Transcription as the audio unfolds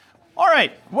All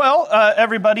right. Well,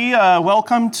 everybody,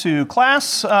 welcome to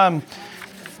class.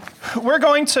 We're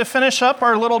going to finish up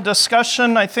our little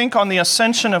discussion, I think, on the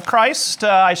ascension of Christ.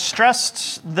 I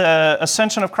stressed the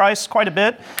ascension of Christ quite a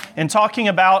bit in talking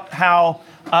about how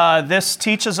this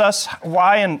teaches us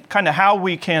why and kind of how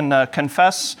we can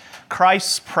confess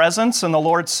Christ's presence in the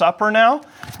Lord's Supper now,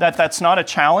 that's not a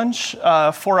challenge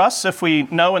for us if we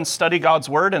know and study God's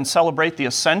Word and celebrate the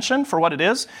ascension for what it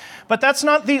is. But that's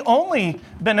not the only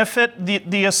benefit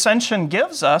the ascension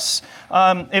gives us.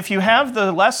 If you have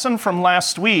the lesson from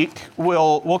last week,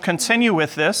 we'll continue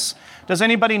with this. Does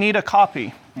anybody need a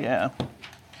copy? Yeah.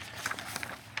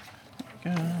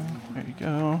 There you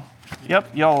go.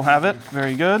 Yep, y'all have it.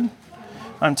 Very good.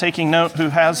 I'm taking note who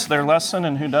has their lesson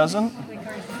and who doesn't.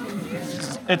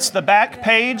 It's the back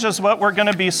page is what we're going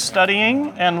to be studying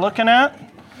and looking at.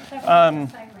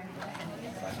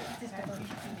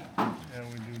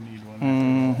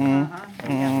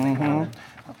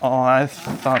 Oh, I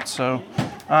thought so.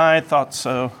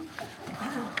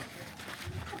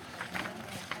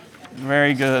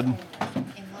 Very good.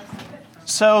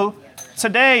 So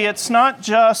today, it's not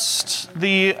just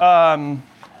that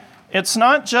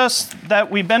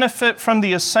we benefit from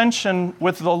the ascension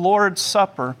with the Lord's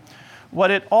Supper. What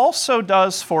it also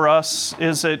does for us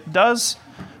is it does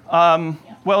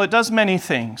many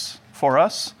things for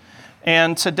us.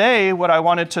 And today, what I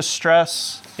wanted to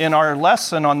stress in our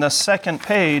lesson on the second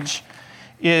page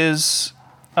is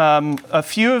a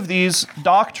few of these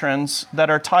doctrines that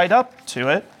are tied up to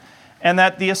it, and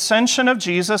that the ascension of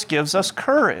Jesus gives us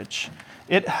courage.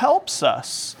 It helps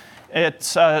us.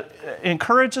 It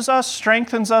encourages us,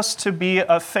 strengthens us to be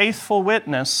a faithful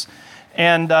witness,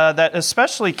 and that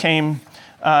especially came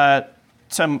to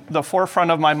the forefront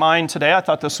of my mind today. I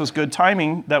thought this was good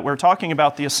timing that we're talking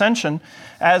about the ascension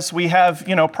as we have,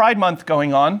 Pride Month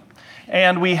going on,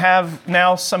 and we have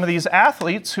now some of these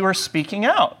athletes who are speaking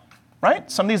out,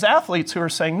 right? Some of these athletes who are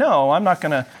saying, no, I'm not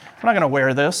going to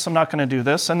wear this. I'm not going to do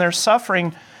this. And they're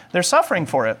suffering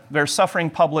for it. They're suffering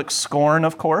public scorn,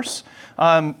 of course,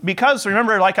 because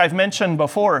remember, like I've mentioned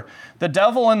before, the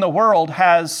devil in the world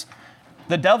has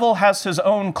his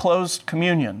own closed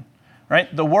communion,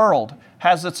 right? The world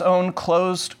has its own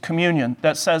closed communion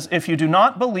that says, if you do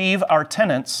not believe our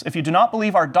tenets, if you do not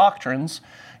believe our doctrines,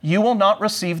 you will not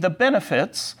receive the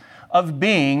benefits of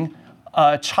being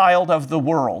a child of the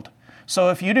world. So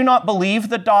if you do not believe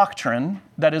the doctrine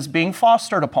that is being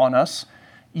fostered upon us,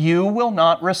 you will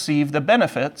not receive the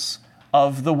benefits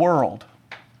of the world,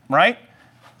 right?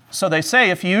 So they say,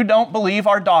 if you don't believe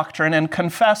our doctrine and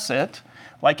confess it,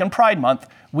 like in Pride Month,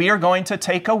 we are going to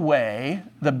take away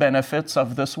the benefits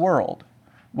of this world,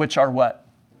 which are what?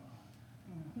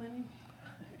 Money.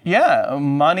 Yeah,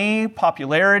 money,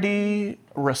 popularity,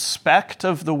 respect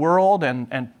of the world,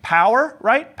 and power,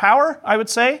 right? Power, I would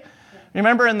say.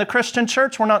 Remember, in the Christian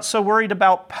church, we're not so worried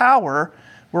about power,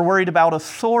 we're worried about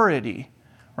authority,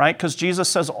 right? Because Jesus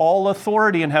says all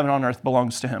authority in heaven and on earth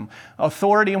belongs to him.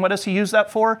 Authority, and what does he use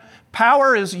that for?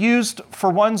 Power is used for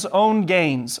one's own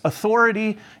gains.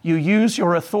 Authority, you use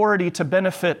your authority to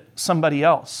benefit somebody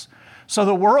else. So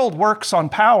the world works on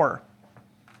power,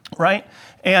 right?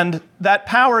 And that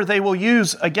power they will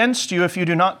use against you if you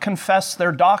do not confess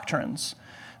their doctrines.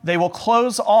 They will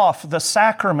close off the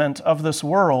sacrament of this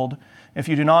world if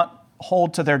you do not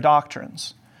hold to their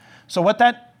doctrines. So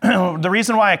the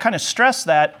reason why I kind of stress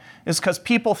that is because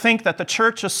people think that the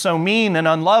church is so mean and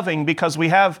unloving because we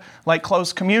have like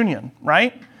closed communion,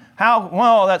 right?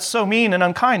 Well, that's so mean and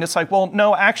unkind. It's like, well,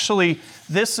 no, actually,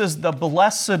 this is the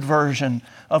blessed version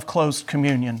of closed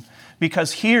communion.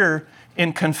 Because here,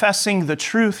 in confessing the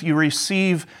truth, you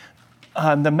receive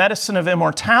the medicine of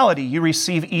immortality. You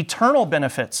receive eternal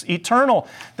benefits,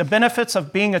 the benefits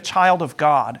of being a child of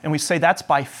God. And we say that's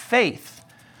by faith.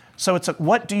 So it's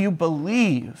what do you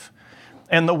believe?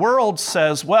 And the world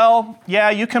says, well, yeah,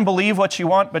 you can believe what you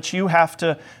want, but you have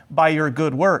to, by your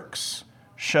good works,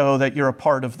 show that you're a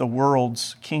part of the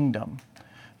world's kingdom.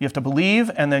 You have to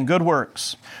believe and then good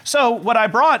works. So what I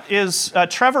brought is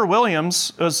Trevor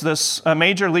Williams was this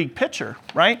major league pitcher,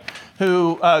 right?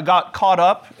 Who got caught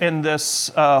up in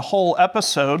this whole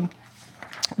episode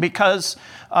because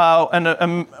one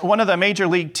of the major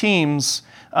league teams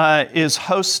is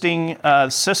hosting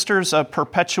Sisters of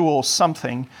Perpetual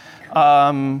something.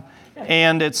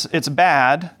 And it's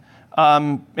bad.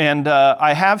 And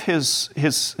I have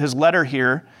his letter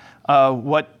here,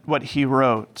 what he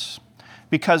wrote.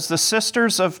 Because the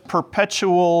Sisters of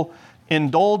Perpetual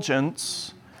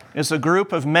Indulgence is a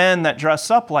group of men that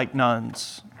dress up like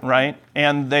nuns, right?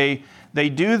 And they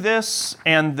do this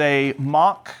and they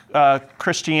mock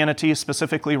Christianity,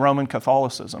 specifically Roman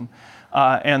Catholicism.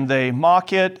 and they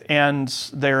mock it, and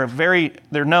they're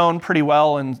known pretty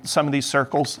well in some of these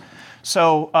circles.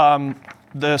 So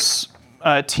this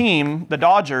team, the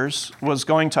Dodgers, was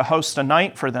going to host a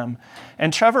night for them,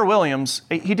 and Trevor Williams,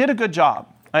 he did a good job.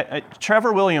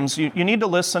 Trevor Williams, you need to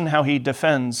listen how he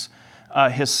defends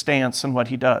his stance and what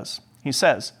he does. He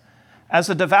says, "As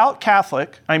a devout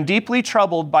Catholic, I'm deeply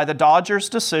troubled by the Dodgers'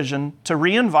 decision to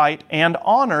reinvite and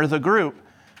honor the group,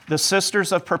 the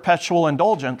Sisters of Perpetual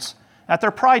Indulgence, at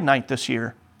their Pride Night this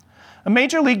year. A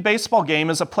Major League Baseball game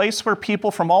is a place where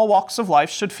people from all walks of life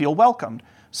should feel welcomed,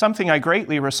 something I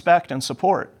greatly respect and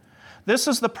support. This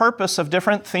is the purpose of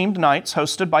different themed nights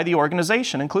hosted by the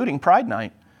organization, including Pride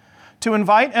Night. To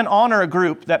invite and honor a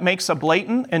group that makes a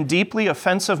blatant and deeply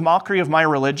offensive mockery of my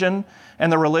religion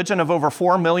and the religion of over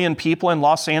 4 million people in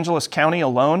Los Angeles County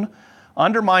alone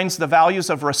undermines the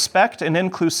values of respect and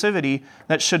inclusivity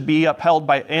that should be upheld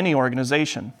by any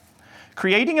organization.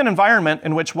 Creating an environment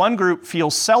in which one group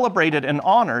feels celebrated and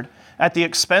honored at the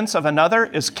expense of another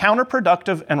is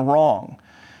counterproductive and wrong.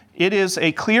 It is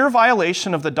a clear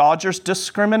violation of the Dodgers'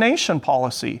 discrimination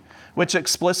policy, which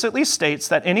explicitly states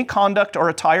that any conduct or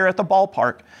attire at the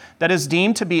ballpark that is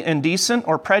deemed to be indecent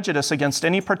or prejudice against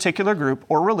any particular group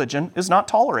or religion is not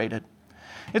tolerated.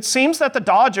 It seems that the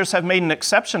Dodgers have made an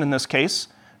exception in this case,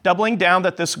 doubling down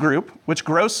that this group, which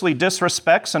grossly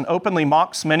disrespects and openly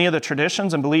mocks many of the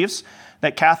traditions and beliefs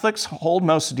that Catholics hold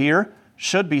most dear,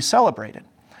 should be celebrated.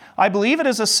 I believe it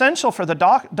is essential for the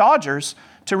Dodgers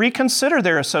to reconsider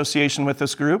their association with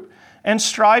this group and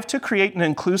strive to create an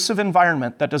inclusive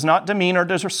environment that does not demean or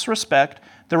disrespect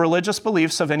the religious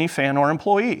beliefs of any fan or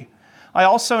employee. I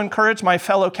also encourage my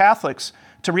fellow Catholics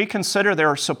to reconsider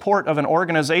their support of an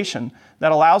organization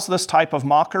that allows this type of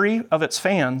mockery of its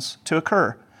fans to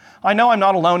occur. I know I'm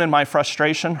not alone in my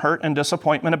frustration, hurt, and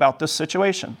disappointment about this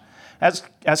situation.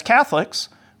 As Catholics,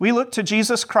 we look to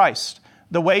Jesus Christ,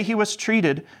 the way he was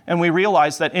treated, and we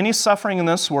realize that any suffering in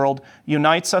this world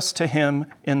unites us to him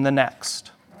in the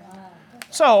next."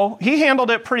 So he handled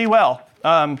it pretty well.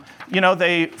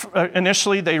 They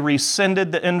initially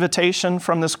rescinded the invitation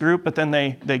from this group, but then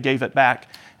they gave it back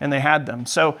and they had them.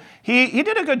 So he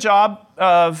did a good job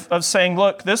of saying,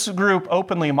 look, this group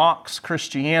openly mocks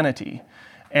Christianity.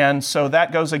 And so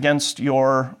that goes against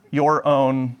your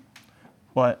own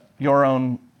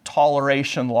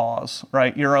toleration laws,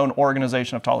 right? Your own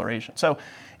organization of toleration. So,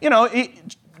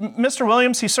 Mr.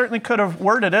 Williams, he certainly could have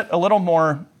worded it a little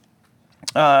more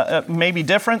maybe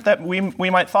different that we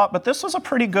might thought, but this was a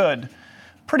pretty good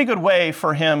way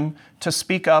for him to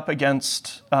speak up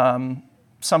against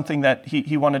something that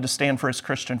he wanted to stand for his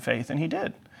Christian faith, and he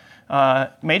did.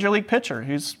 Major league pitcher,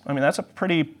 that's a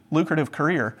pretty lucrative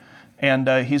career, and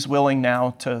he's willing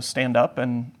now to stand up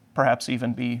and perhaps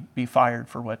even be fired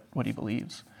for what he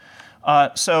believes.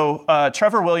 So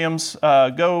Trevor Williams,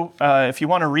 if you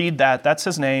want to read that, that's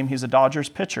his name. He's a Dodgers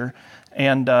pitcher.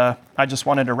 And I just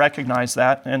wanted to recognize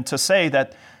that and to say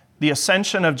that the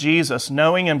ascension of Jesus,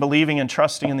 knowing and believing and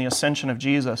trusting in the ascension of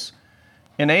Jesus,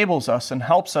 enables us and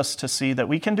helps us to see that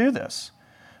we can do this.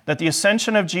 That the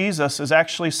ascension of Jesus is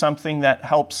actually something that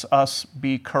helps us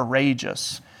be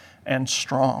courageous and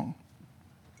strong.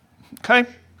 Okay?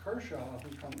 Kershaw,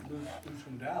 who's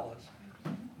from Dallas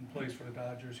and plays for the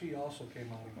Dodgers, he also came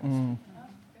out against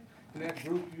it. And that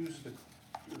group used the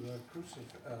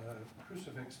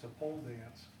crucifix to pole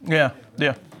dance.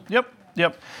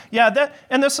 Yep. Yeah,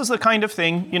 and this is the kind of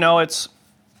thing, it's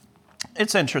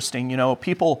interesting,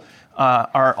 people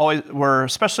were,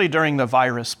 especially during the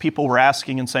virus, people were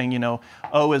asking and saying,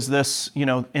 is this,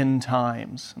 end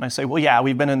times? And I say, well, yeah,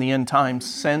 we've been in the end times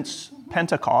since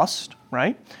Pentecost,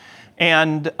 right?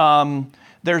 And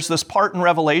there's this part in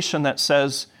Revelation that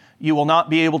says you will not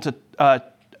be able to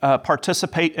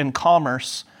participate in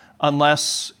commerce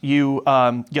unless you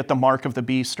get the mark of the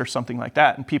beast or something like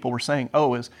that. And people were saying,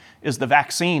 is the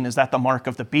vaccine, is that the mark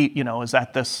of the beast? Is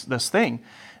that this thing?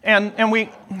 And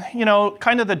we,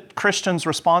 kind of the Christians'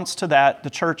 response to that, the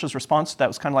church's response to that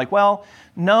was kind of like, well,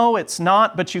 no, it's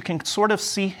not, but you can sort of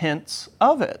see hints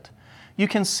of it. You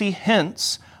can see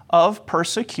hints of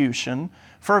persecution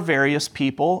for various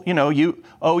people.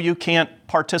 You can't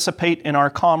participate in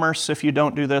our commerce if you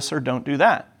don't do this or don't do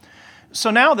that. So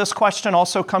now this question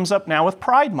also comes up now with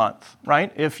Pride Month,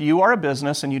 right? If you are a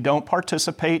business and you don't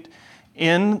participate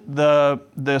in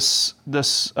this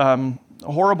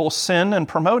horrible sin and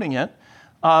promoting it,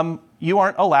 you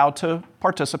aren't allowed to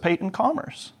participate in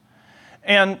commerce.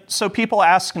 And so people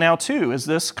ask now too, is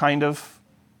this kind of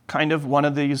one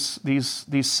of these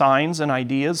signs and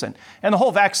ideas? And the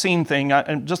whole vaccine thing,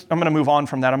 I'm going to move on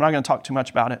from that. I'm not going to talk too much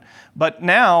about it. But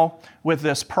now with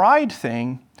this pride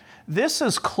thing, this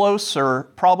is closer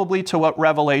probably to what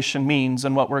Revelation means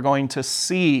and what we're going to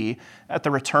see at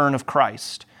the return of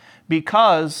Christ.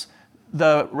 Because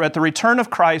at the return of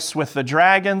Christ with the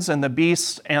dragons and the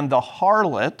beasts and the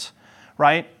harlot,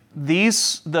 right?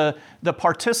 The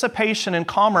participation in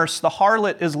commerce, the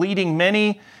harlot is leading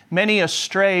many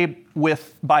astray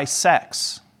by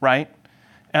sex, right?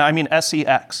 I mean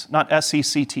sex, not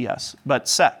sects, but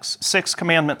sex, sixth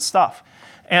commandment stuff.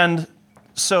 And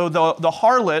so the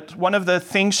harlot, one of the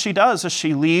things she does is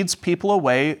she leads people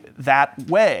away that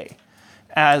way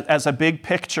as a big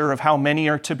picture of how many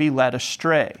are to be led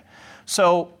astray.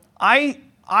 So I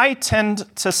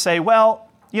tend to say, well,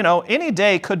 any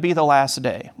day could be the last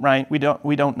day, right? We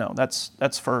don't know.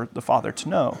 That's for the Father to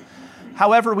know.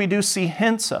 However, we do see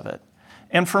hints of it.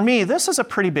 And for me, this is a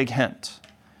pretty big hint.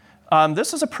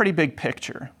 This is a pretty big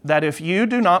picture that if you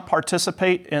do not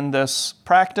participate in this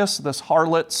practice, this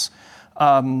harlot's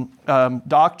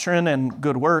doctrine and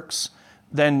good works,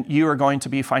 then you are going to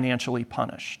be financially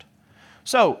punished.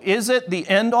 So is it the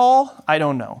end all? I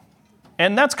don't know.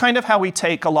 And that's kind of how we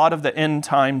take a lot of the end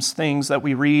times things that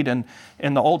we read in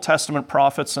the Old Testament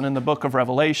prophets and in the book of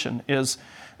Revelation. Is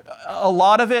a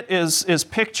lot of it is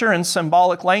picture and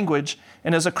symbolic language.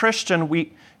 And as a Christian,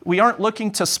 we aren't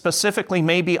looking to specifically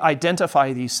maybe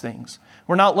identify these things.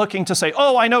 We're not looking to say,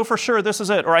 oh, I know for sure this is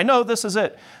it, or I know this is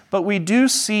it. But we do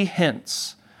see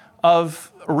hints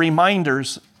of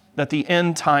reminders that the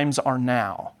end times are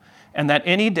now, and that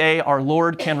any day our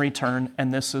Lord can return,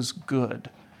 and this is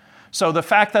good. So the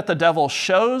fact that the devil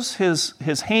shows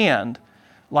his hand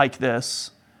like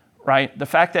this, right? The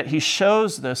fact that he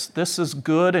shows this is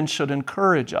good and should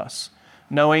encourage us.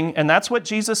 Knowing, and that's what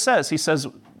Jesus says. He says,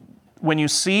 when you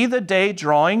see the day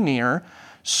drawing near,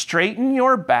 straighten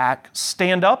your back,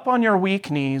 stand up on your weak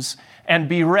knees, and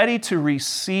be ready to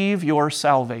receive your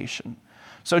salvation.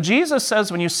 So Jesus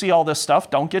says when you see all this stuff,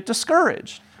 don't get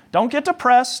discouraged. Don't get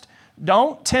depressed.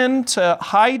 Don't tend to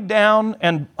hide down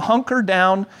and hunker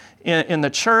down in the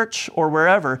church or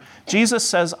wherever. Jesus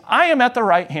says, I am at the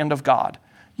right hand of God.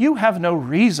 You have no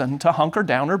reason to hunker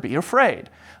down or be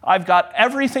afraid. I've got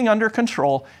everything under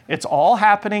control. It's all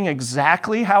happening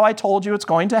exactly how I told you it's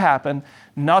going to happen.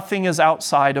 Nothing is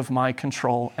outside of my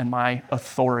control and my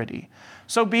authority.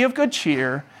 So be of good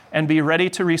cheer and be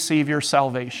ready to receive your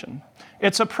salvation.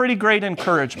 It's a pretty great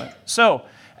encouragement. So,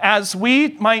 as we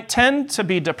might tend to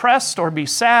be depressed or be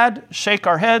sad, shake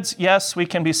our heads, yes, we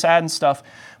can be sad and stuff,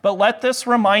 but let this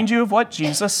remind you of what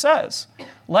Jesus says.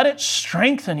 Let it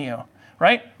strengthen you,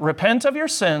 right? Repent of your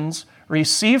sins,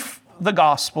 receive the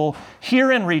gospel,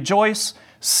 hear and rejoice,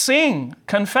 sing,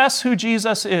 confess who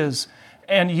Jesus is,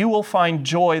 and you will find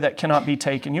joy that cannot be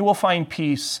taken. You will find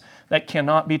peace that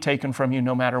cannot be taken from you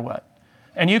no matter what.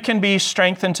 And you can be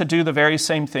strengthened to do the very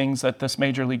same things that this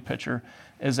major league pitcher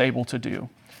is able to do.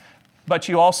 But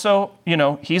you also,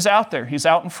 he's out there. He's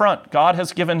out in front. God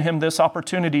has given him this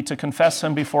opportunity to confess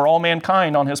him before all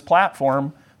mankind on his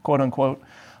platform, quote unquote.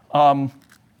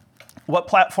 What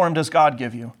platform does God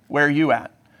give you? Where are you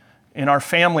at? In our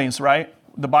families, right?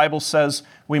 The Bible says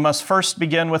we must first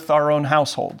begin with our own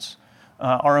households,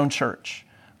 our own church,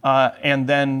 and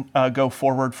then go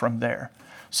forward from there.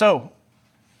 So,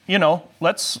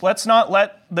 let's not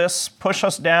let this push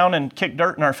us down and kick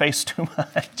dirt in our face too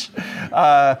much.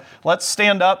 Let's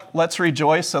stand up, let's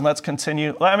rejoice, and let's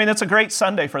continue. I mean, it's a great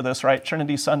Sunday for this, right?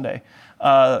 Trinity Sunday.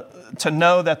 To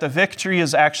know that the victory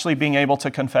is actually being able to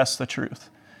confess the truth,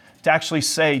 to actually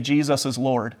say Jesus is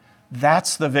Lord.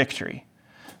 That's the victory.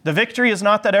 The victory is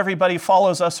not that everybody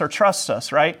follows us or trusts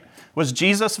us, right? Was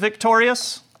Jesus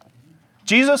victorious?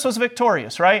 Jesus was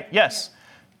victorious, right? Yes.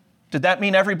 Did that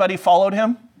mean everybody followed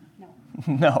him?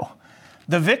 No.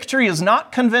 The victory is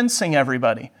not convincing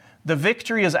everybody. The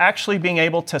victory is actually being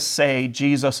able to say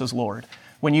Jesus is Lord.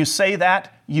 When you say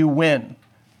that, you win.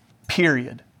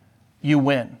 Period. You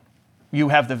win. You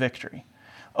have the victory.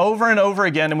 Over and over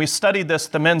again, and we studied this,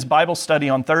 the men's Bible study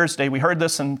on Thursday, we heard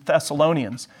this in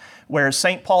Thessalonians, where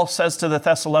St. Paul says to the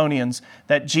Thessalonians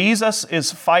that Jesus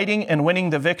is fighting and winning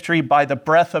the victory by the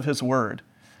breath of his word.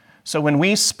 So when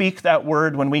we speak that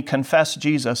word, when we confess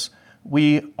Jesus,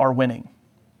 we are winning.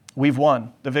 We've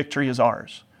won. The victory is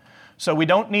ours. So we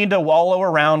don't need to wallow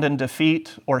around in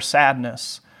defeat or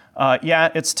sadness.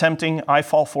 Yeah, it's tempting. I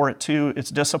fall for it too. It's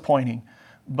disappointing.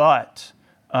 But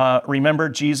remember,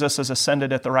 Jesus is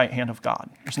ascended at the right hand of God.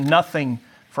 There's nothing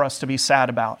for us to be sad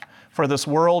about. For this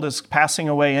world is passing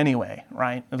away anyway,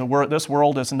 right? This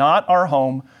world is not our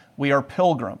home. We are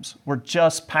pilgrims. We're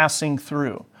just passing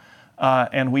through.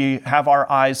 And we have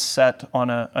our eyes set on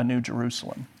a new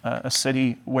Jerusalem, a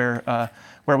city where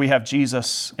we have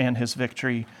Jesus and his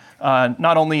victory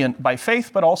not only by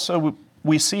faith, but also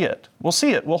we see it. We'll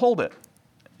see it. We'll hold it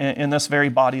in this very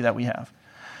body that we have.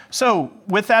 So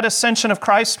with that ascension of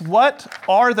Christ, what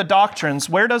are the doctrines?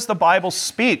 Where does the Bible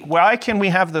speak? Why can we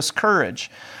have this courage?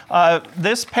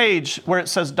 This page where it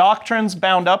says doctrines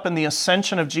bound up in the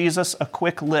ascension of Jesus, a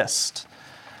quick list.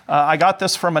 I got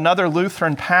this from another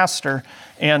Lutheran pastor,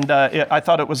 and I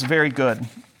thought it was very good.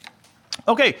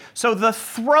 Okay, so the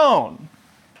throne,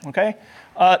 okay?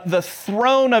 The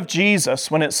throne of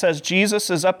Jesus, when it says Jesus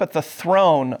is up at the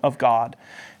throne of God,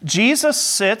 Jesus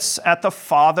sits at the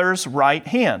Father's right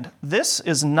hand. This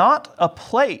is not a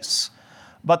place,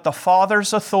 but the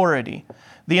Father's authority.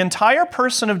 The entire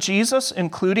person of Jesus,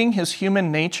 including his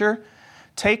human nature,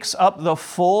 takes up the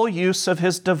full use of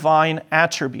his divine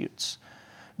attributes.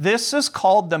 This is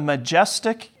called the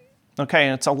majestic, okay,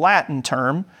 and it's a Latin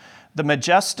term, the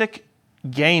majestic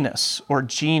genus or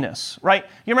genus, right?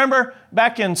 You remember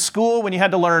back in school when you had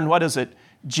to learn, what is it?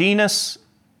 Genus,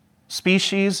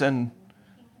 species, and...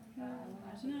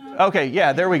 Okay,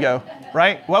 yeah, there we go,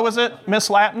 right? What was it, Miss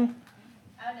Latin?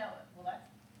 I know. Well,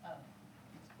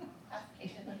 that's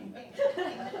application.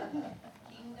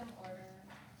 Kingdom,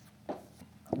 order.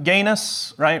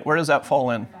 Genus, right? Where does that fall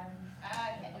in? I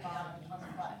can't do it on the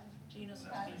fly. Genus,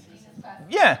 species.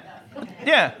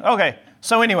 Yeah, okay.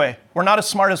 So anyway, we're not as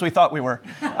smart as we thought we were.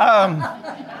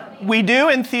 We do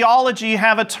in theology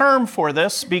have a term for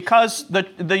this because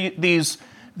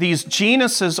these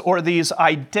genuses or these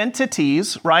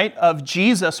identities, right, of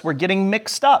Jesus were getting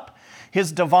mixed up.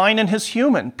 His divine and his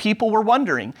human. People were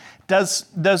wondering, does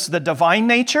the divine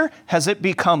nature, has it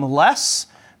become less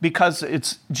because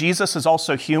Jesus is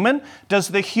also human? Does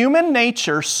the human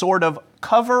nature sort of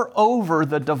cover over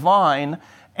the divine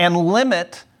and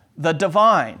limit the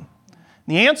divine?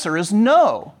 The answer is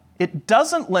no. It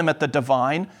doesn't limit the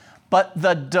divine, but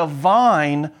the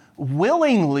divine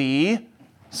willingly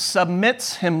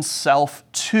submits himself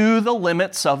to the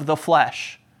limits of the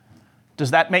flesh.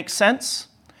 Does that make sense?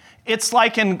 It's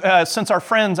like since our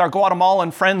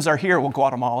Guatemalan friends are here,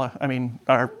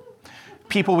 our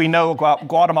people we know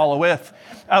Guatemala with.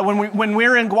 When we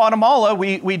were in Guatemala,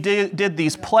 we did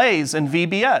these plays in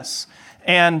VBS.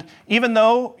 And even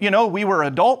though, we were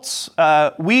adults,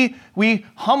 we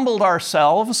humbled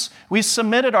ourselves, we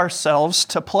submitted ourselves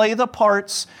to play the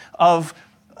parts of,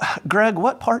 Greg,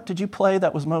 what part did you play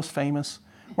that was most famous?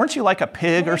 Weren't you like a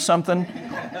pig or something?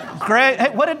 Greg, hey,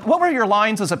 what were your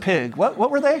lines as a pig? What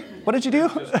were they? What did you do?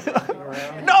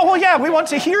 No, well, yeah, we want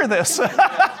to hear this.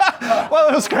 Well,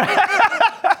 it was great.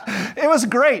 It was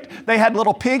great. They had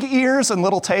little pig ears and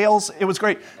little tails. It was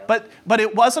great. But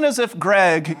it wasn't as if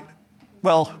Greg,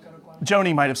 well,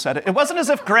 Joni might have said it. It wasn't as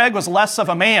if Greg was less of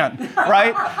a man,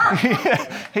 right?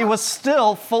 He was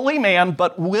still fully man,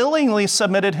 but willingly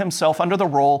submitted himself under the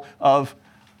role of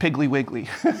Piggly Wiggly.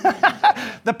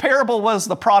 The parable was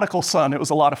the prodigal son. It was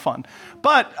a lot of fun.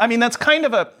 But that's kind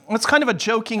of a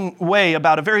joking way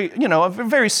about a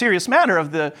very serious matter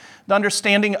of the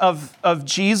understanding of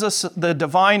Jesus, the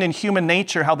divine and human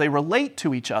nature, how they relate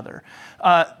to each other.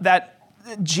 That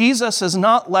Jesus is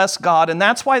not less God, and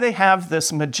that's why they have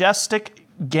this majestic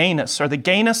genus, or the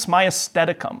genus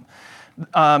majesticum,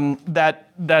 that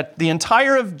the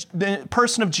entire the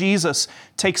person of Jesus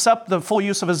takes up the full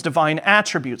use of his divine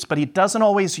attributes, but he doesn't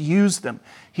always use them.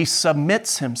 He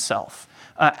submits himself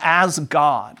as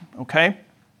God, okay?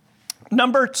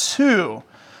 Number 2,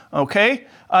 okay?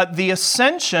 The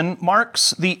ascension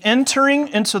marks the entering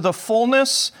into the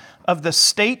fullness of the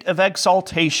state of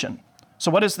exaltation. So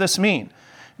what does this mean?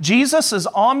 Jesus is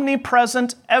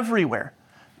omnipresent everywhere.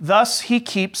 Thus, he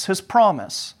keeps his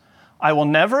promise. I will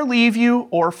never leave you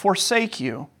or forsake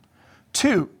you.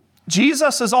 2,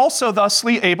 Jesus is also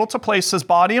thusly able to place his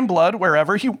body and blood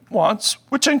wherever he wants,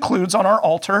 which includes on our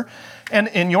altar and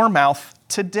in your mouth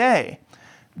today.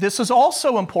 This is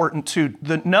also important to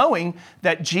the knowing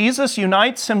that Jesus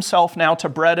unites himself now to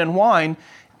bread and wine.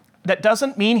 That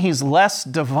doesn't mean he's less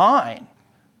divine.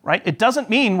 Right? It doesn't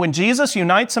mean when Jesus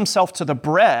unites himself to the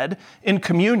bread in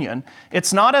communion,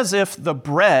 it's not as if the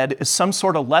bread is some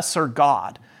sort of lesser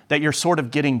God that you're sort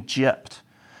of getting gypped.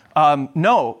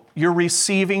 No, you're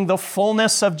receiving the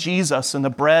fullness of Jesus in the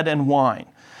bread and wine.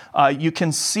 You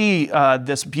can see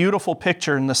this beautiful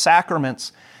picture in the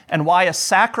sacraments and why a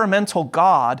sacramental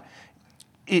God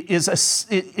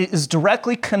is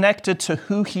directly connected to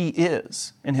who he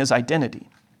is in his identity.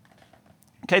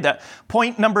 Okay, that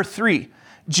point number 3.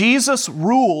 Jesus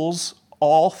rules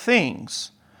all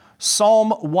things.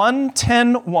 Psalm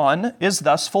 110:1 is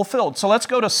thus fulfilled. So let's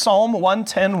go to Psalm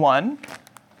 110:1.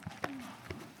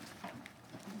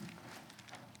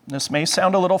 This may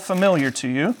sound a little familiar to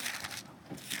you.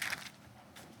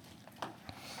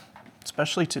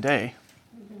 especially today.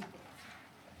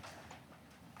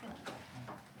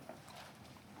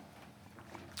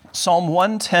 Psalm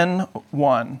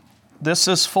 110:1. This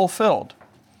is fulfilled.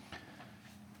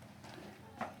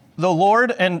 The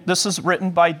Lord, and this is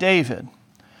written by David,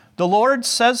 the Lord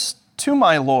says to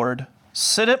my Lord,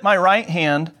 sit at my right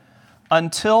hand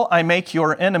until I make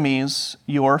your enemies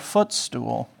your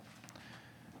footstool.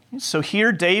 So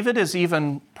here David is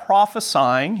even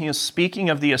prophesying, he is speaking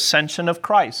of the ascension of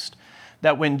Christ,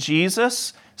 that when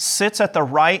Jesus sits at the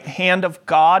right hand of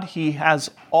God, he has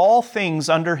all things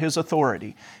under his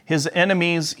authority. His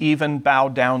enemies even bow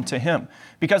down to him.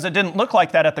 Because it didn't look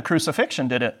like that at the crucifixion,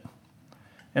 did it?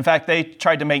 In fact, they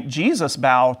tried to make Jesus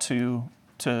bow to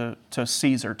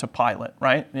Caesar, to Pilate,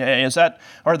 right? Is that,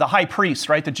 or the high priest,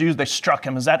 right? The Jews, they struck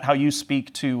him. Is that how you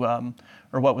speak to,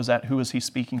 or what was that? Who was he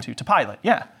speaking to? To Pilate,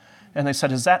 yeah. And they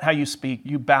said, is that how you speak?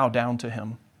 You bow down to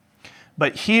him.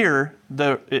 But here,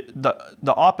 the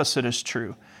opposite is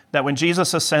true. That when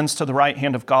Jesus ascends to the right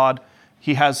hand of God,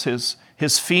 he has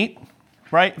his feet,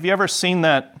 right? Have you ever seen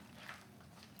that?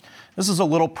 This is a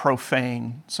little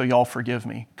profane, so y'all forgive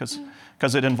me,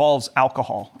 because it involves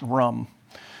alcohol, rum.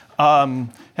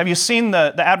 Have you seen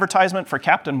the advertisement for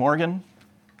Captain Morgan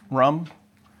rum?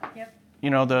 Yep. You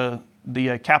know,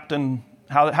 the captain,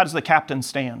 how does the captain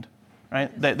stand, right?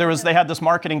 They had this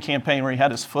marketing campaign where he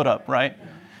had his foot up, right?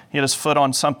 He had his foot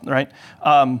on something, right?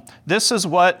 This is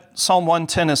what Psalm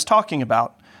 110 is talking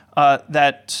about,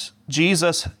 that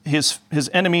Jesus, his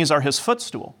enemies are his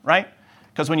footstool, right?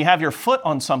 Because when you have your foot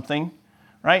on something,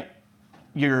 right,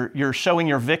 you're showing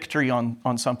your victory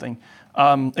on something.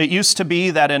 It used to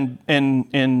be that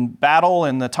in battle,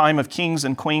 in the time of kings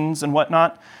and queens and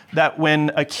whatnot, that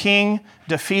when a king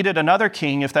defeated another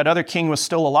king, if that other king was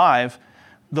still alive,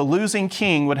 the losing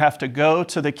king would have to go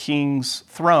to the king's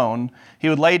throne. He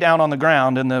would lay down on the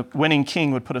ground, and the winning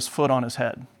king would put his foot on his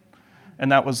head. And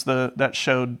that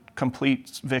showed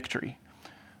complete victory.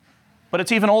 But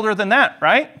it's even older than that,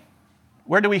 right?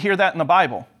 Where do we hear that in the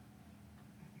Bible?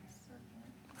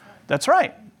 That's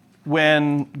right.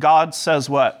 When God says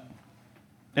what?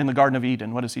 In the Garden of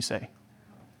Eden, what does he say?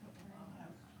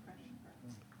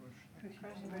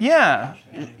 Yeah,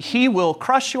 he will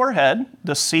crush your head.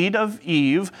 The seed of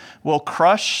Eve will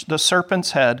crush the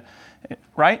serpent's head,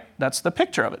 right? That's the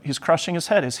picture of it. He's crushing his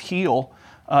head, his heel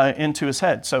into his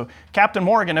head. So Captain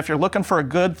Morgan, if you're looking for a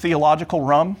good theological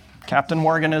rum, Captain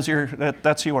Morgan is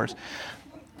that's yours.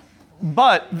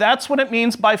 But that's what it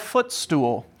means by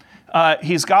footstool.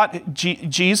 He's got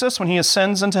Jesus, when he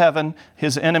ascends into heaven,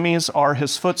 his enemies are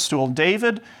his footstool.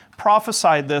 David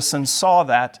prophesied this and saw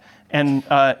that. And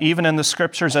even in the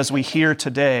scriptures as we hear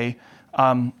today,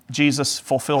 Jesus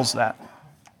fulfills that.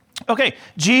 Okay,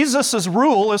 Jesus'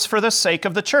 rule is for the sake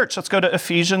of the church. Let's go to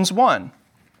Ephesians 1.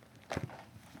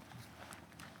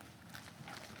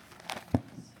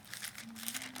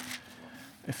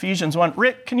 Ephesians 1.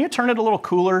 Rick, can you turn it a little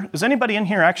cooler? Is anybody in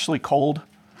here actually cold?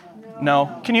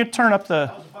 No. Can you turn up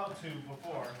the... I was about to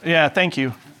before. Yeah, thank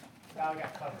you. Now I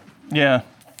got covered. Yeah.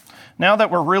 Now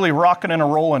that we're really rocking and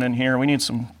rolling in here, we need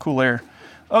some cool air.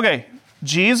 Okay,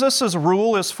 Jesus'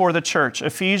 rule is for the church.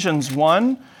 Ephesians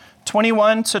 1,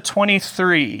 21 to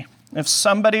 23. If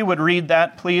somebody would read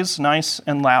that, please, nice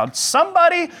and loud.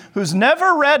 Somebody who's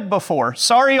never read before.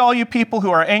 Sorry, all you people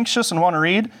who are anxious and want to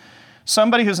read.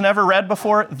 Somebody who's never read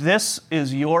before, this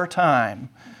is your time.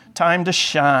 Time to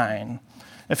shine.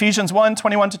 Ephesians 1,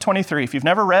 21 to 23. If you've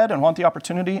never read and want the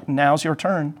opportunity, now's your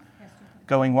turn.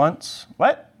 Going once.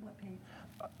 What?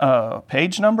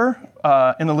 Page number?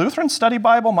 In the Lutheran Study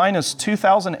Bible, mine is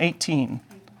 2018.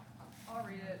 I'll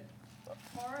read it.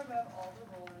 Far above all the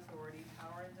rule and authority,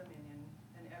 power and dominion,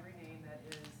 and every name that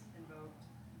is invoked,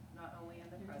 not only in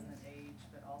the present age,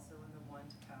 but also in the one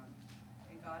to come.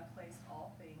 And God placed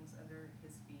all things under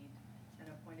his feet, and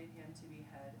appointed him to be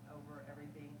head over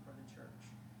everything for the church,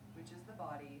 which is the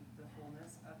body, the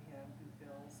fullness of him who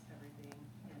fills everything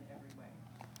in every way.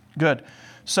 Good.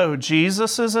 So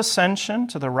Jesus' ascension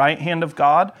to the right hand of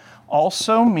God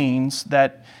also means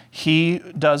that he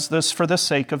does this for the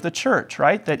sake of the church,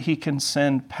 right? That he can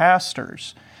send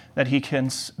pastors, that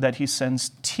he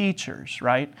sends teachers,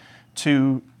 right,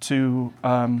 to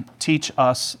teach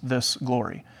us this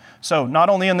glory. So not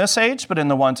only in this age, but in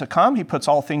the one to come, he puts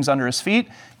all things under his feet,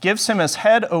 gives him as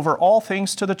head over all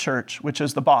things to the church, which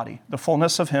is the body, the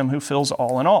fullness of him who fills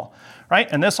all in all, right?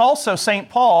 And this also, St.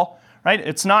 Paul, right?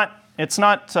 It's not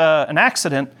an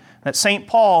accident that St.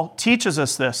 Paul teaches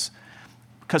us this,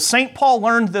 because St. Paul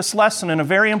learned this lesson in a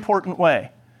very important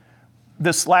way.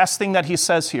 This last thing that he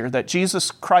says here, that Jesus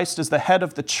Christ is the head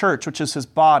of the church, which is his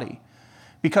body.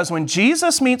 Because when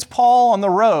Jesus meets Paul on the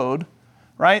road,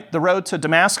 right? The road to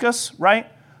Damascus, right?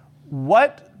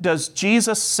 What does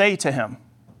Jesus say to him?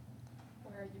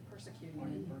 Why are you persecuting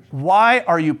me? Why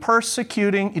are you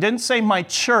persecuting? He didn't say my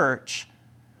church.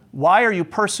 Why are you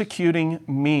persecuting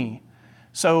me?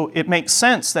 So it makes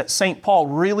sense that St. Paul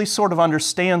really sort of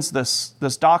understands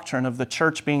this doctrine of the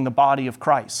church being the body of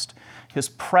Christ, his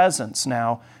presence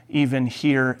now, even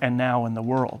here and now in the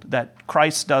world. That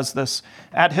Christ does this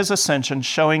at his ascension,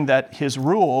 showing that his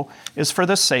rule is for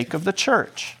the sake of the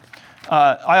church.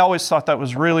 I always thought that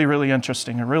was really, really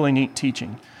interesting, a really neat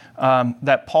teaching.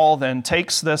 That Paul then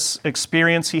takes this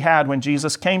experience he had when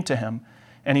Jesus came to him,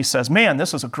 and he says, man,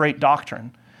 this is a great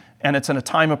doctrine. And it's in a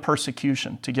time of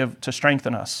persecution to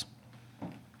strengthen us.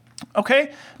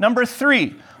 Okay, number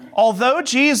 3. Although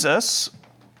Jesus,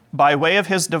 by way of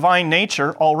his divine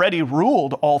nature, already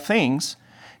ruled all things,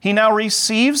 he now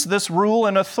receives this rule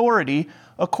and authority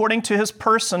according to his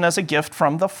person as a gift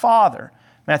from the Father.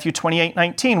 Matthew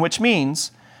 28:19, which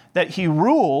means that he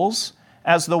rules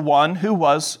as the one who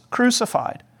was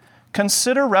crucified.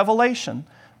 Consider Revelation,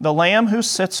 the Lamb who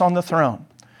sits on the throne.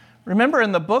 Remember,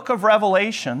 in the book of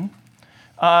Revelation,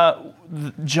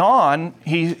 John,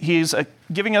 he's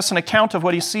giving us an account of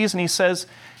what he sees, and he says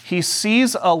he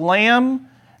sees a lamb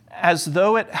as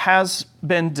though it has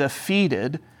been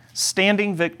defeated,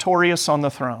 standing victorious on the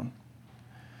throne.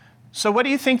 So what do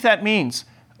you think that means?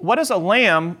 What is a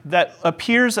lamb that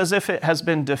appears as if it has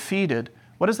been defeated?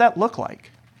 What does that look like?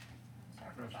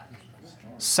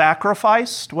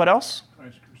 Sacrificed. What else?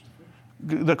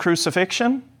 The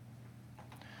crucifixion.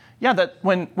 Yeah, that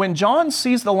when John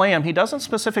sees the lamb, he doesn't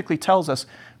specifically tells us,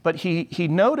 but he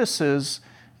notices,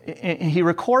 he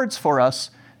records for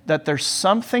us that there's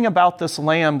something about this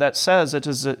lamb that says it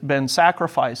has been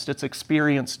sacrificed, it's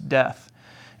experienced death.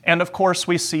 And of course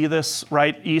we see this,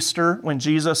 right, Easter, when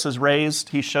Jesus is raised,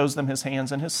 he shows them his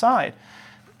hands and his side.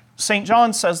 St.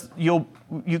 John says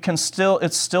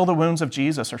it's still the wounds of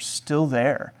Jesus are still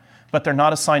there, but they're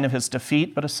not a sign of his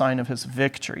defeat, but a sign of his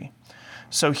victory.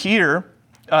 So here,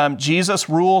 Jesus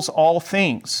rules all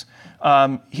things.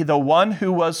 The one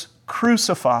who was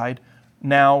crucified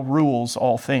now rules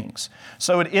all things.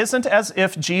 So it isn't as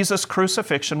if Jesus'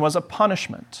 crucifixion was a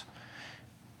punishment.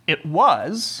 It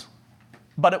was,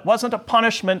 but it wasn't a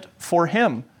punishment for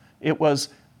him. It was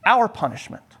our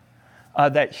punishment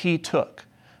that he took.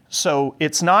 So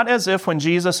it's not as if when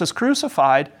Jesus is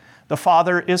crucified, the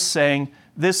Father is saying,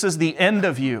 this is the end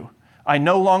of you. I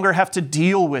no longer have to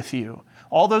deal with you.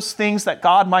 All those things that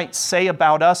God might say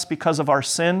about us because of our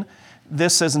sin,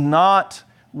 this is not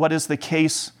what is the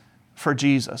case for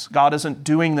Jesus. God isn't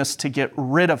doing this to get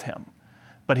rid of him,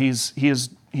 but he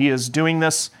is doing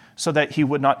this so that he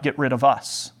would not get rid of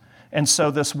us. And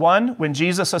so this one, when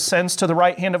Jesus ascends to the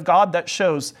right hand of God, that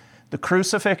shows the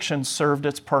crucifixion served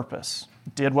its purpose,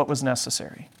 did what was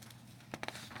necessary.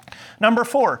 Number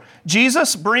 4,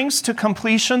 Jesus brings to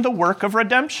completion the work of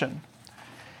redemption.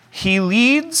 He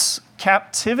leads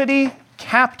captivity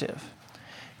captive.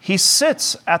 He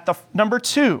sits at the, number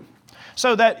 2.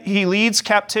 So that he leads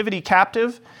captivity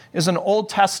captive is an Old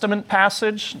Testament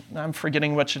passage. I'm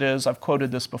forgetting which it is. I've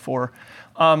quoted this before.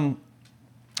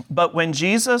 But when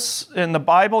Jesus, in the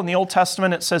Bible, in the Old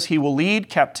Testament, it says he will lead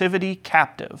captivity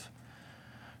captive.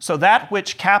 So that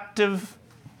which captivates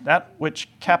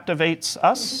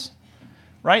us,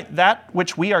 right? That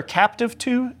which we are captive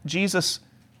to, Jesus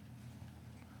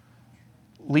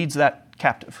leads that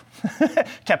captive.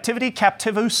 Captivity,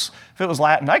 captivus, if it was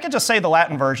Latin. I could just say the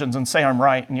Latin versions and say I'm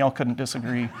right, and y'all couldn't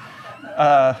disagree.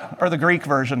 Or the Greek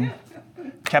version,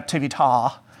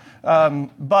 captivita.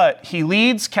 But he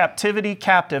leads captivity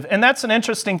captive. And that's an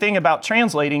interesting thing about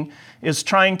translating, is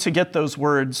trying to get those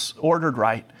words ordered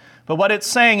right. But what it's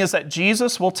saying is that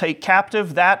Jesus will take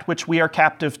captive that which we are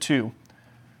captive to.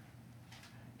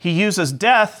 He uses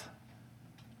death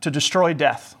to destroy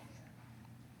death.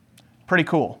 Pretty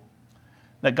cool.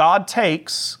 That God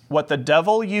takes what the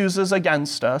devil uses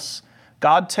against us,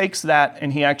 God takes that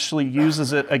and he actually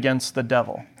uses it against the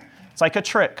devil. It's like a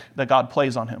trick that God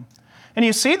plays on him. And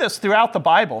you see this throughout the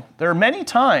Bible. There are many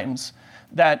times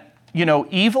that,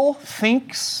 evil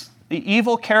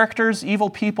characters, evil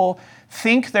people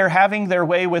think they're having their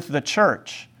way with the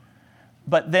church.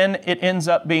 But then it ends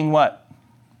up being what?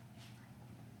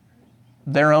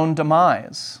 Their own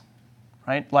demise.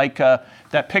 Right? Like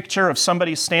that picture of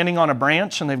somebody standing on a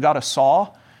branch and they've got a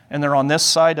saw and they're on this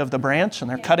side of the branch and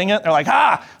they're cutting it. They're like,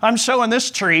 I'm showing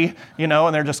this tree,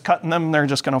 and they're just cutting them. They're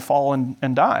just going to fall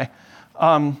and die.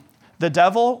 The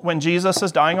devil, when Jesus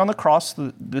is dying on the cross,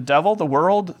 the devil, the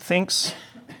world thinks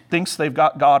they've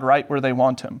got God right where they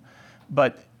want him.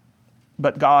 But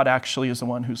God actually is the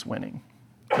one who's winning.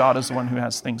 God is the one who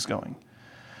has things going.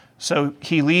 So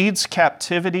he leads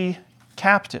captivity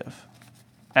captive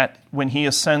when he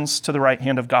ascends to the right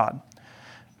hand of God.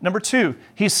 Number 2,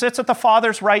 he sits at the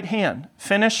Father's right hand,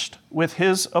 finished with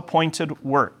his appointed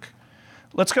work.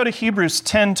 Let's go to Hebrews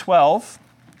 10:12.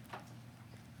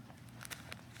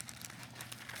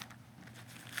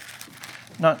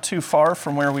 Not too far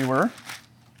from where we were.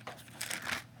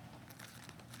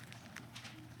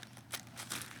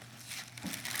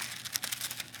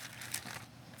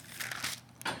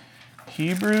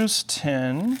 Hebrews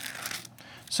 10.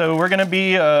 So we're going to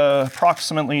be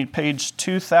approximately page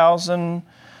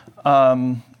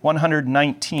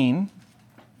 2119.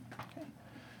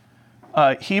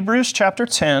 Hebrews chapter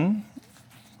 10,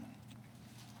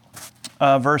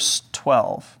 verse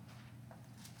 12.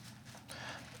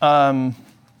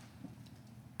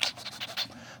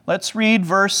 Let's read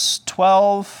verse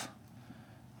 12.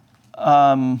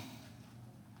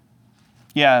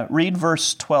 Read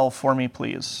verse 12 for me,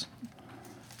 please.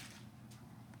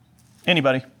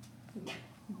 Anybody?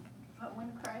 But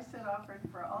when Christ had offered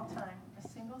for all time a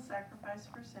single sacrifice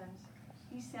for sins,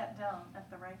 he sat down at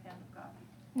the right hand of God.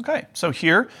 Okay, so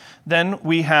here then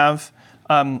we have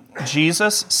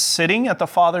Jesus sitting at the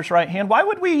Father's right hand. Why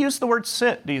would we use the word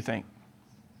sit, do you think?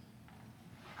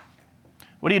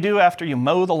 What do you do after you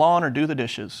mow the lawn or do the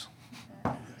dishes?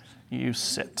 You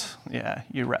sit. Yeah,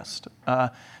 you rest.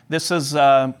 This is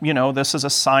a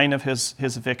sign of his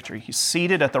victory. He's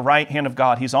seated at the right hand of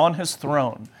God. He's on his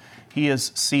throne. He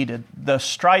is seated. The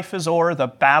strife is o'er. The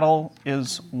battle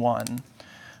is won.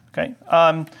 Okay.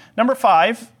 Number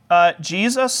 5,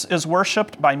 Jesus is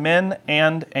worshipped by men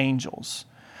and angels.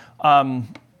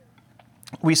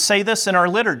 We say this in our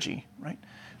liturgy, right?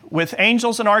 With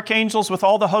angels and archangels, with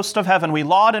all the host of heaven, we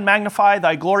laud and magnify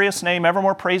thy glorious name,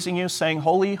 evermore praising you, saying,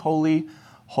 holy, holy,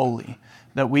 holy.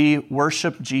 That we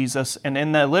worship Jesus. And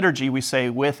in the liturgy, we say,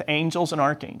 with angels and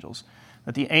archangels,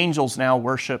 that the angels now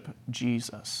worship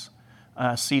Jesus,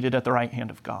 seated at the right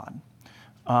hand of God.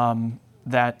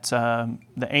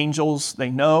 The angels, they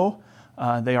know,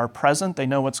 they are present, they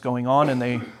know what's going on, and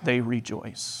they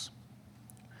rejoice.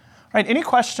 All right, any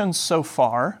questions so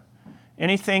far?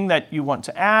 Anything that you want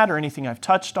to add or anything I've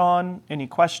touched on? Any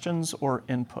questions or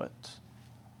input?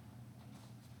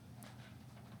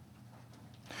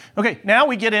 Okay, now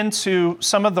we get into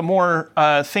some of the more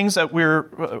things that we're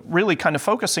really kind of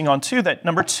focusing on too. That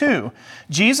number 2,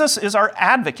 Jesus is our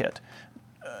advocate.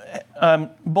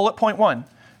 Bullet point 1,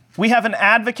 we have an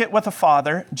advocate with the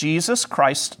Father, Jesus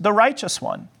Christ, the righteous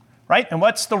one. Right? And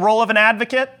what's the role of an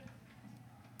advocate?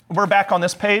 We're back on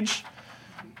this page.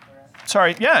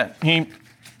 Sorry, yeah,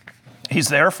 he's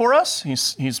there for us.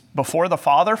 He's before the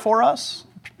Father for us.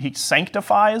 He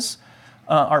sanctifies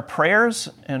our prayers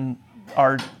and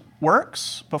our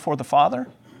works before the Father.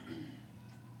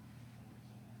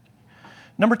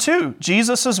 Number 2,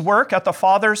 Jesus' work at the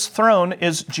Father's throne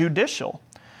is judicial.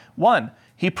 1,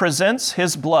 he presents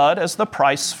his blood as the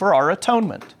price for our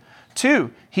atonement.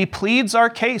 2, he pleads our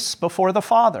case before the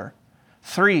Father.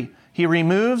 3, he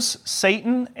removes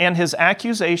Satan and his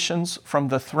accusations from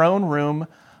the throne room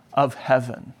of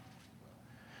heaven.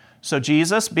 So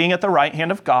Jesus, being at the right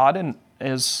hand of God, and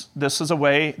these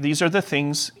are the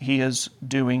things he is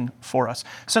doing for us.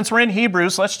 Since we're in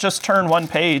Hebrews, let's just turn one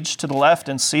page to the left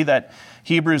and see that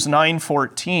Hebrews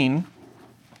 9:14.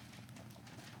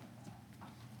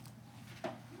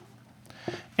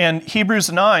 And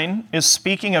Hebrews 9 is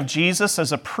speaking of Jesus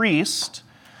as a priest.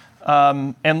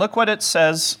 And look what it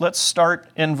says. Let's start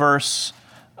in verse...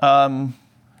 let's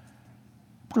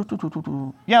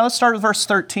start with verse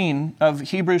 13 of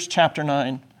Hebrews chapter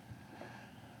 9.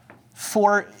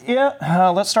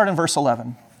 Let's start in verse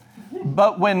 11.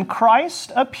 But when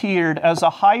Christ appeared as a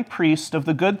high priest of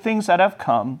the good things that have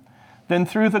come, then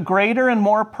through the greater and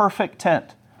more perfect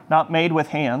tent, not made with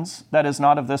hands, that is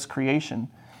not of this creation,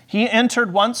 he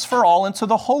entered once for all into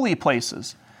the holy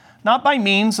places, not by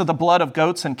means of the blood of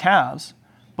goats and calves,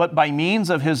 but by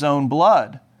means of his own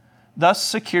blood, thus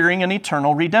securing an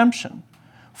eternal redemption.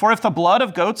 For if the blood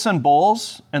of goats and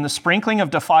bulls and the sprinkling of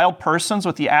defiled persons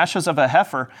with the ashes of a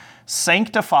heifer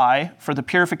sanctify for the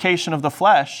purification of the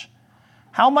flesh,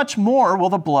 how much more will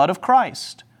the blood of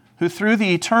Christ, who through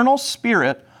the eternal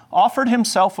Spirit offered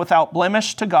himself without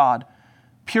blemish to God,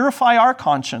 purify our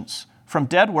conscience from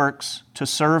dead works to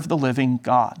serve the living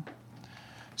God?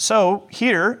 So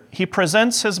here, he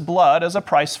presents his blood as a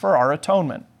price for our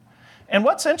atonement. And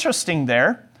what's interesting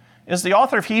there is the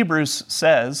author of Hebrews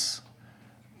says,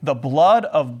 the blood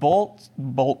of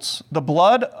the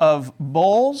blood of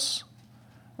bulls,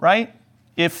 right?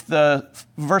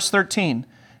 Verse 13,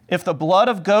 if the blood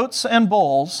of goats and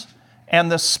bulls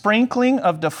and the sprinkling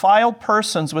of defiled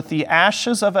persons with the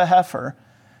ashes of a heifer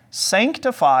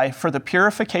sanctify for the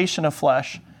purification of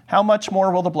flesh, how much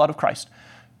more will the blood of Christ?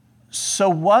 So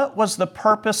what was the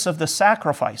purpose of the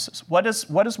sacrifices? What does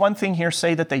one thing here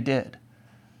say that they did?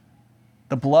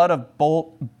 The blood of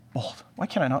why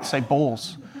can I not say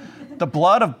bulls? The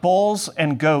blood of bulls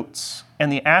and goats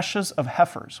and the ashes of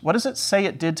heifers. What does it say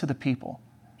it did to the people?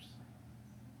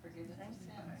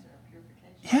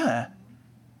 Yeah.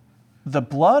 The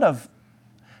blood of,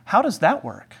 how does that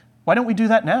work? Why don't we do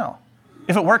that now?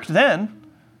 If it worked then.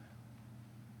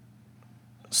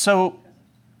 So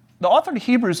the author of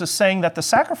Hebrews is saying that the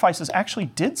sacrifices actually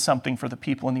did something for the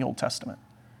people in the Old Testament.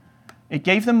 It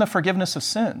gave them the forgiveness of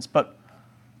sins. But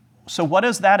so what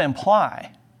does that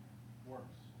imply? Works.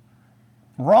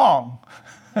 Wrong.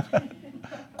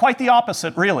 Quite the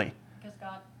opposite, really. Because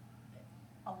God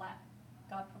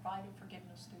provided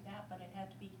forgiveness through that, but it had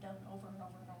to be done over and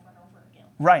over and over and over again.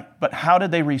 Right, but how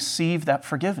did they receive that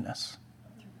forgiveness?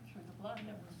 Through the blood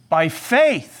that was... By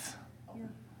faith,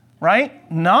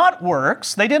 right? Not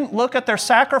works. They didn't look at their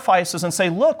sacrifices and say,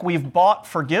 look, we've bought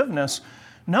forgiveness.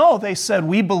 No, they said,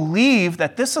 we believe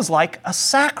that this is like a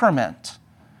sacrament.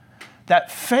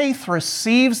 That faith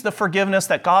receives the forgiveness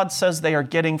that God says they are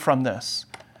getting from this.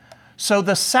 So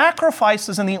the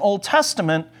sacrifices in the Old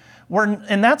Testament were,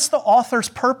 and that's the author's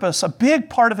purpose, a big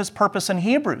part of his purpose in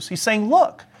Hebrews. He's saying,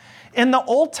 look, in the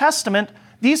Old Testament,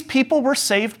 these people were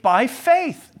saved by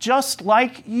faith, just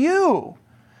like you.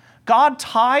 God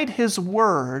tied his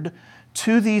word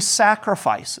to these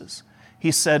sacrifices.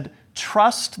 He said,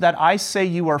 trust that I say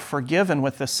you are forgiven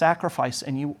with this sacrifice,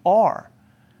 and you are.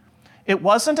 It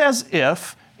wasn't as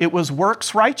if it was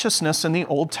works righteousness in the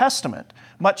Old Testament,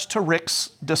 much to Rick's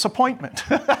disappointment.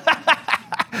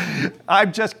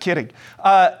 I'm just kidding.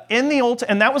 In the Old,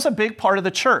 and that was a big part of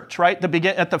the church, right?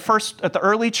 At the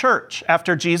early church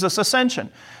after Jesus'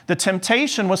 ascension, the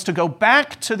temptation was to go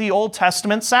back to the Old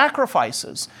Testament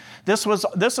sacrifices. This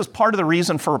is part of the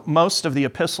reason for most of the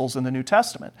epistles in the New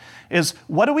Testament, is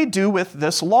what do we do with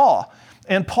this law?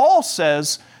 And Paul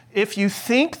says, if you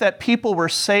think that people were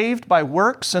saved by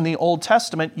works in the Old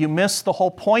Testament, you miss the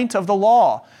whole point of the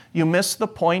law. You miss the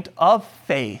point of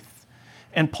faith.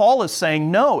 And Paul is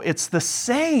saying, no, it's the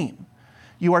same.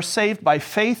 You are saved by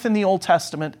faith in the Old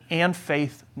Testament and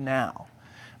faith now.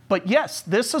 But yes,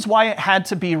 this is why it had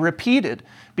to be repeated,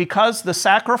 because the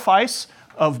sacrifice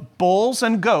of bulls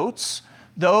and goats,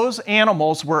 those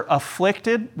animals were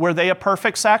afflicted. Were they a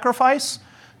perfect sacrifice?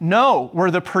 No.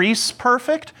 Were the priests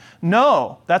perfect?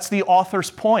 No. That's the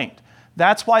author's point.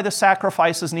 That's why the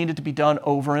sacrifices needed to be done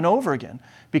over and over again,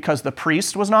 because the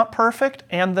priest was not perfect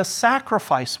and the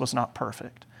sacrifice was not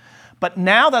perfect. But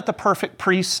now that the perfect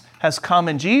priest has come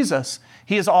in Jesus,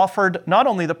 he has offered not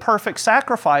only the perfect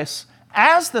sacrifice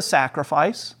as the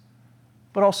sacrifice,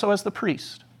 but also as the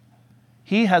priest.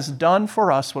 He has done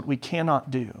for us what we cannot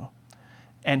do.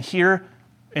 And here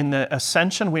in the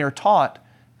ascension, we are taught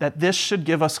that this should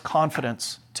give us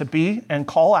confidence to be and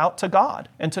call out to God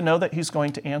and to know that he's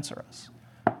going to answer us.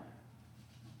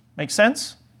 Make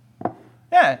sense?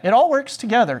 Yeah, it all works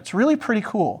together. It's really pretty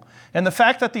cool. And the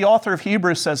fact that the author of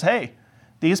Hebrews says, hey,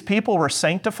 these people were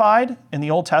sanctified in the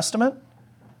Old Testament,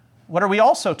 what are we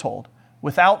also told?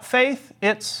 Without faith,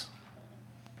 it's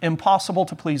impossible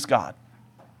to please God.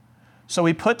 So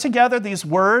we put together these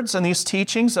words and these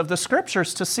teachings of the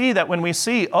Scriptures to see that when we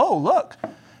see, oh, look,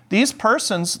 these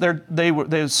persons, they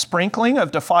were sprinkling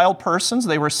of defiled persons,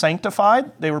 they were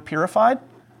sanctified, they were purified.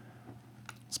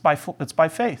 It's by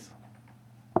faith.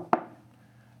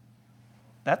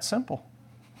 That's simple.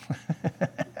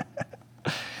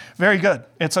 Very good.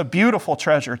 It's a beautiful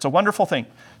treasure. It's a wonderful thing.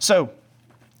 So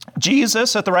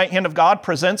Jesus at the right hand of God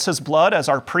presents his blood as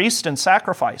our priest and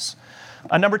sacrifice.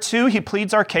 Number 2, he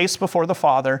pleads our case before the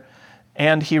Father,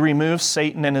 and he removes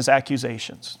Satan and his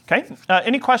accusations. Okay?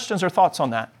 Any questions or thoughts on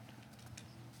that?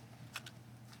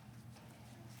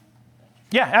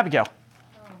 Yeah, Abigail.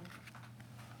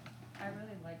 I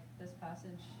really like this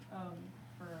passage for,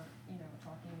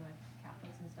 talking with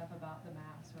Catholics and stuff about the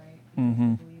Mass, right?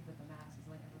 Mm-hmm. I believe that the Mass is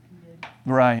like a repeated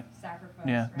Right. sacrifice.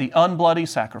 Yeah, right? the unbloody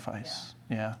sacrifice.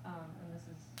 Yeah. And this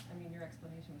is, your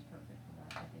explanation was perfect for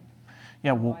that, I think.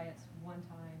 Yeah. For Well, why it's one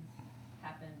time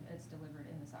happened, it's delivered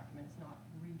in the sacrament. It's not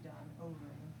redone over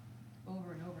and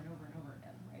over and over and over and over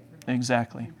again, right?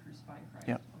 Exactly. Crucifying Christ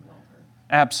Yep. on the altar.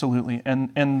 absolutely.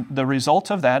 And the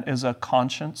result of that is a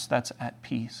conscience that's at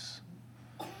peace.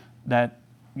 That,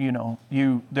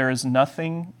 there is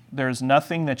nothing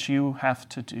that you have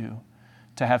to do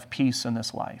to have peace in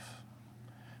this life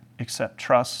except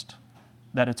trust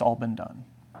that it's all been done.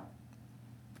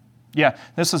 Yeah,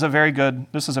 this is a very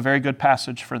good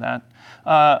passage for that.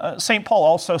 St. Paul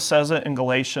also says it in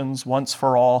Galatians, once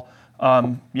for all.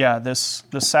 This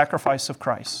sacrifice of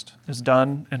Christ is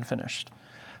done and finished.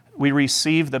 We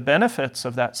receive the benefits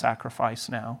of that sacrifice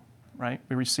now, right?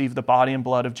 We receive the body and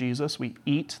blood of Jesus. We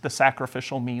eat the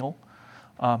sacrificial meal,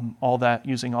 all that,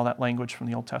 using all that language from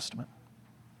the Old Testament.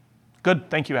 Good,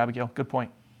 thank you, Abigail. Good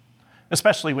point.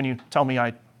 Especially when you tell me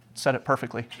I said it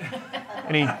perfectly.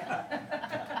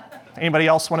 Anybody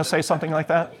else want to say something like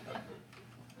that?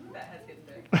 That has getting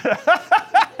big.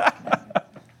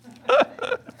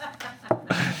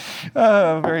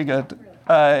 Very good.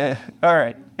 All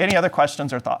right. Any other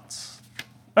questions or thoughts?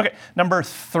 Okay. Number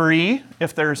 3,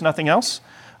 if there's nothing else.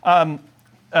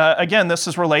 Again, this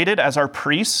is related as our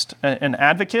priest and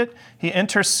advocate. He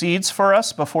intercedes for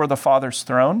us before the Father's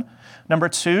throne. Number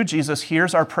 2, Jesus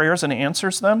hears our prayers and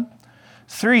answers them.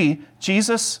 3,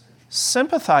 Jesus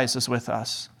sympathizes with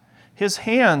us. His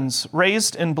hands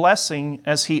raised in blessing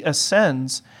as he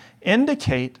ascends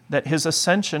indicate that his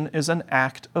ascension is an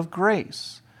act of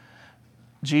grace.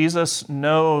 Jesus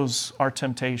knows our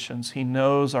temptations. He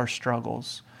knows our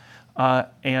struggles.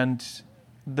 And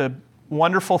the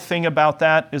wonderful thing about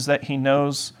that is that he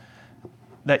knows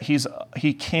that he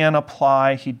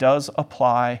does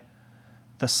apply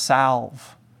the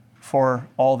salve for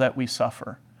all that we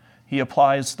suffer. He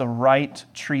applies the right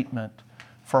treatment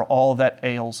for all that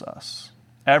ails us,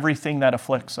 everything that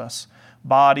afflicts us,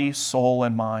 body, soul,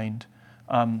 and mind.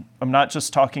 I'm not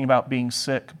just talking about being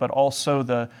sick, but also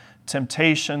the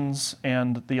temptations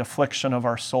and the affliction of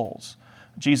our souls.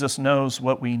 Jesus knows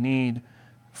what we need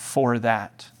for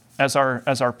that as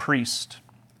our priest.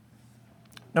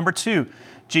 Number 2,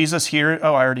 Jesus here, I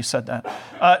already said that.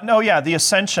 The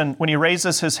ascension, when he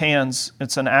raises his hands,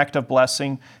 it's an act of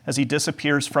blessing as he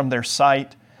disappears from their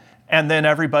sight, and then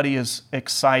everybody is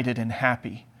excited and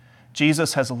happy.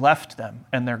 Jesus has left them,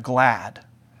 and they're glad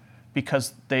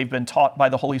because they've been taught by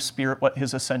the Holy Spirit what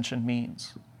his ascension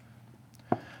means.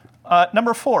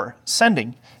 Number 4,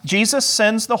 sending. Jesus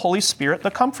sends the Holy Spirit,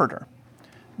 the Comforter.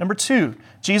 Number 2,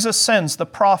 Jesus sends the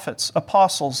prophets,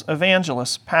 apostles,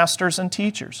 evangelists, pastors, and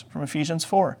teachers from Ephesians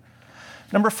 4.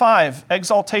 Number 5,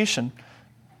 exaltation.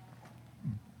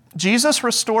 Jesus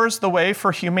restores the way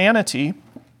for humanity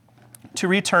to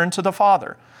return to the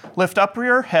Father. Lift up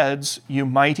your heads, you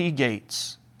mighty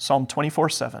gates, Psalm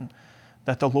 24:7,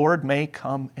 that the Lord may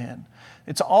come in.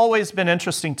 It's always been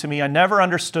interesting to me. I never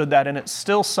understood that, and it's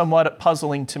still somewhat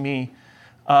puzzling to me,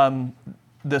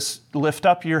 this lift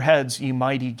up your heads, you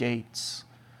mighty gates.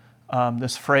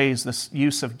 This phrase, this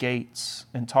use of gates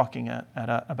and talking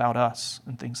about us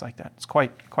and things like that. It's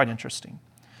quite interesting.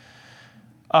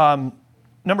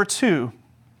 Number 2,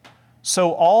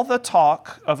 so all the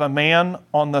talk of a man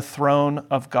on the throne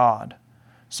of God.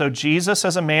 So Jesus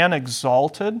as a man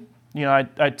exalted.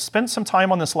 I spent some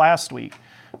time on this last week,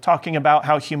 talking about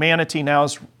how humanity now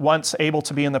is once able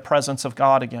to be in the presence of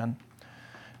God again.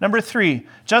 Number 3,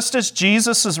 just as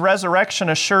Jesus' resurrection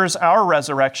assures our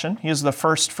resurrection, he is the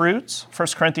first fruits, 1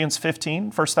 Corinthians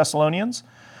 15, 1 Thessalonians,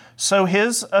 so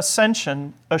his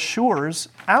ascension assures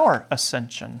our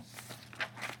ascension.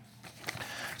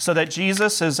 So that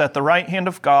Jesus is at the right hand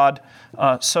of God,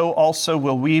 so also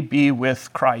will we be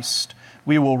with Christ.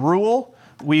 We will rule,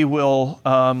 we will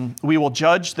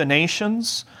judge the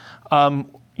nations.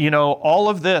 All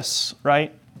of this,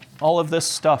 right? All of this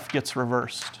stuff gets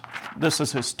reversed. This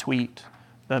is his tweet,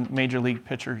 the Major League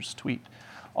pitcher's tweet.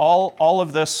 All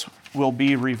of this will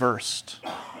be reversed.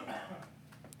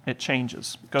 It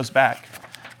changes, goes back.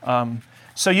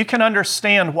 So you can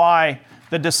understand why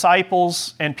the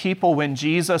disciples and people, when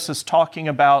Jesus is talking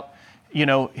about,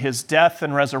 his death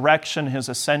and resurrection, his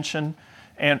ascension,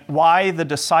 and why the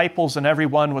disciples and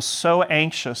everyone was so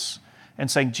anxious and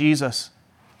saying, Jesus,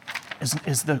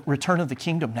 is the return of the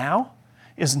kingdom now?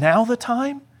 Is now the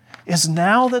time?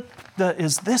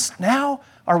 Is this now?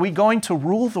 Are we going to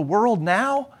rule the world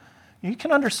now? You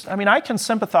can understand. I can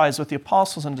sympathize with the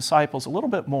apostles and disciples a little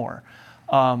bit more.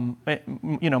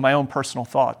 My own personal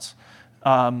thoughts.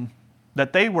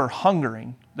 That they were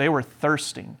hungering, they were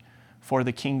thirsting for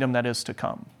the kingdom that is to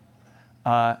come.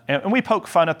 And we poke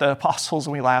fun at the apostles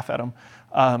and we laugh at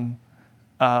them.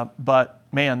 But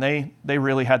man, they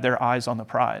really had their eyes on the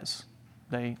prize.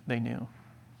 They knew.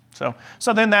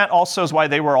 So then that also is why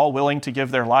they were all willing to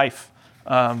give their life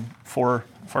for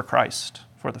Christ,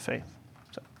 for the faith.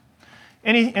 So,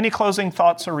 any closing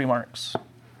thoughts or remarks?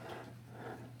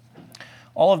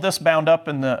 All of this bound up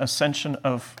in the ascension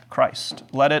of Christ.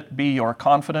 Let it be your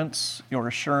confidence, your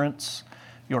assurance,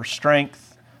 your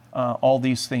strength, all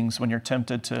these things when you're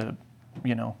tempted to,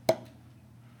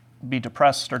 be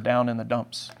depressed or down in the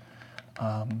dumps.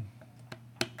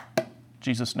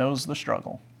 Jesus knows the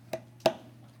struggle. All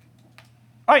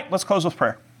right, let's close with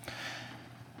prayer.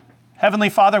 Heavenly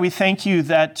Father, we thank you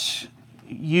that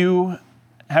you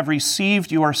have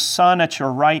received your Son at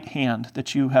your right hand,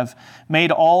 that you have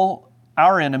made all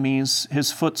our enemies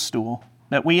his footstool,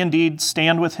 that we indeed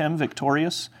stand with him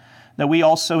victorious, that we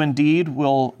also indeed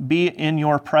will be in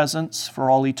your presence for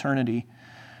all eternity.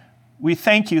 We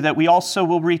thank you that we also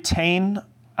will retain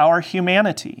our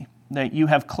humanity, that you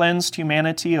have cleansed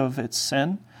humanity of its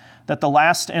sin, that the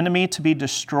last enemy to be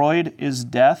destroyed is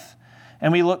death.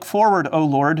 And we look forward, O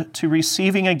Lord, to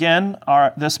receiving again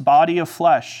this body of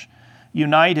flesh,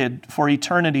 united for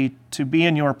eternity to be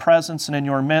in your presence and in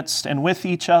your midst and with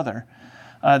each other,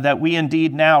 that we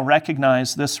indeed now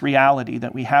recognize this reality,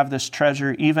 that we have this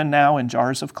treasure even now in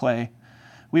jars of clay.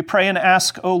 We pray and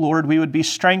ask, O Lord, we would be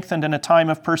strengthened in a time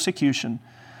of persecution,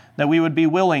 that we would be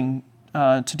willing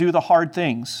to do the hard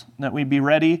things, that we'd be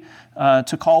ready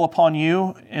to call upon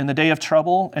you in the day of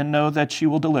trouble and know that you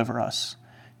will deliver us.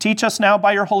 Teach us now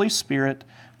by your Holy Spirit.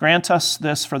 Grant us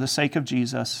this for the sake of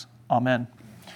Jesus. Amen.